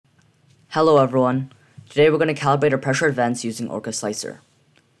Hello everyone, today we're going to calibrate our pressure advance using Orca Slicer.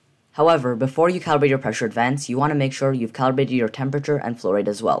 However, before you calibrate your pressure advance, you want to make sure you've calibrated your temperature and flow rate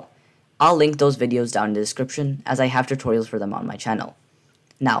as well. I'll link those videos down in the description as I have tutorials for them on my channel.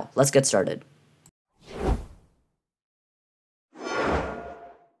 Now, let's get started.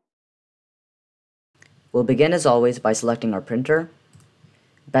 We'll begin as always by selecting our printer,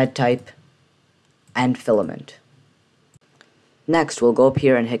 bed type, and filament. Next, we'll go up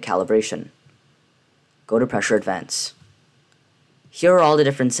here and hit calibration. Go to pressure advance. Here are all the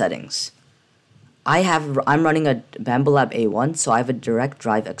different settings. I'm running a Bambu Lab A1, so I have a direct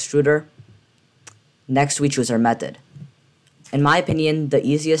drive extruder. Next, we choose our method. In my opinion, the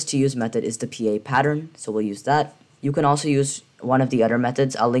easiest to use method is the PA pattern, so we'll use that. You can also use one of the other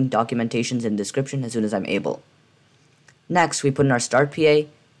methods. I'll link documentations in the description as soon as I'm able. Next, we put in our start PA,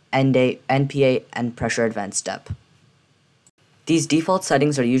 end PA, and pressure advance step. These default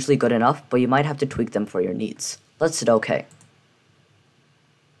settings are usually good enough, but you might have to tweak them for your needs. Let's hit OK.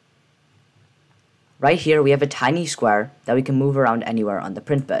 Right here, we have a tiny square that we can move around anywhere on the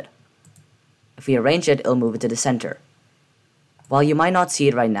print bed. If we arrange it, it'll move it to the center. While you might not see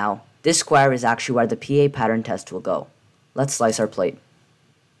it right now, this square is actually where the PA pattern test will go. Let's slice our plate.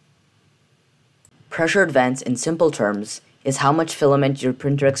 Pressure advance, in simple terms, is how much filament your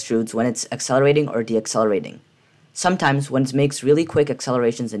printer extrudes when it's accelerating or deaccelerating. Sometimes, when it makes really quick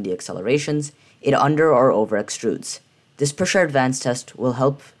accelerations and deaccelerations, it under or over extrudes. This pressure advance test will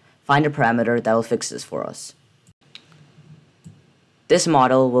help find a parameter that will fix this for us. This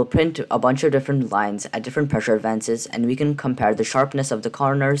model will print a bunch of different lines at different pressure advances, and we can compare the sharpness of the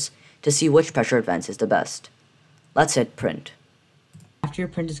corners to see which pressure advance is the best. Let's hit print. After your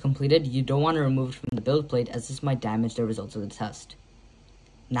print is completed, you don't want to remove it from the build plate as this might damage the results of the test.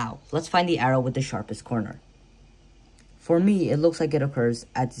 Now, let's find the arrow with the sharpest corner. For me, it looks like it occurs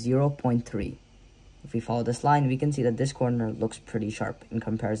at 0.3. If we follow this line, we can see that this corner looks pretty sharp in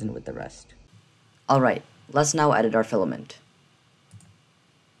comparison with the rest. Alright, let's now edit our filament.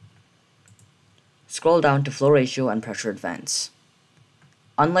 Scroll down to flow ratio and pressure advance.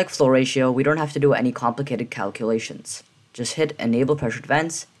 Unlike flow ratio, we don't have to do any complicated calculations. Just hit enable pressure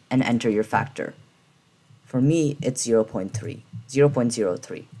advance and enter your factor. For me, it's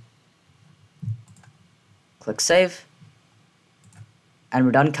 0.03. Click save. And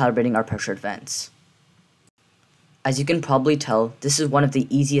we're done calibrating our pressure advance. As you can probably tell, this is one of the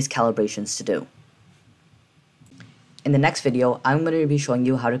easiest calibrations to do. In the next video, I'm going to be showing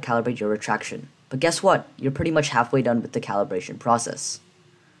you how to calibrate your retraction. But guess what? You're pretty much halfway done with the calibration process.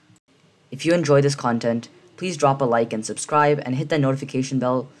 If you enjoy this content, please drop a like and subscribe and hit that notification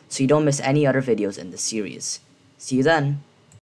bell so you don't miss any other videos in this series. See you then!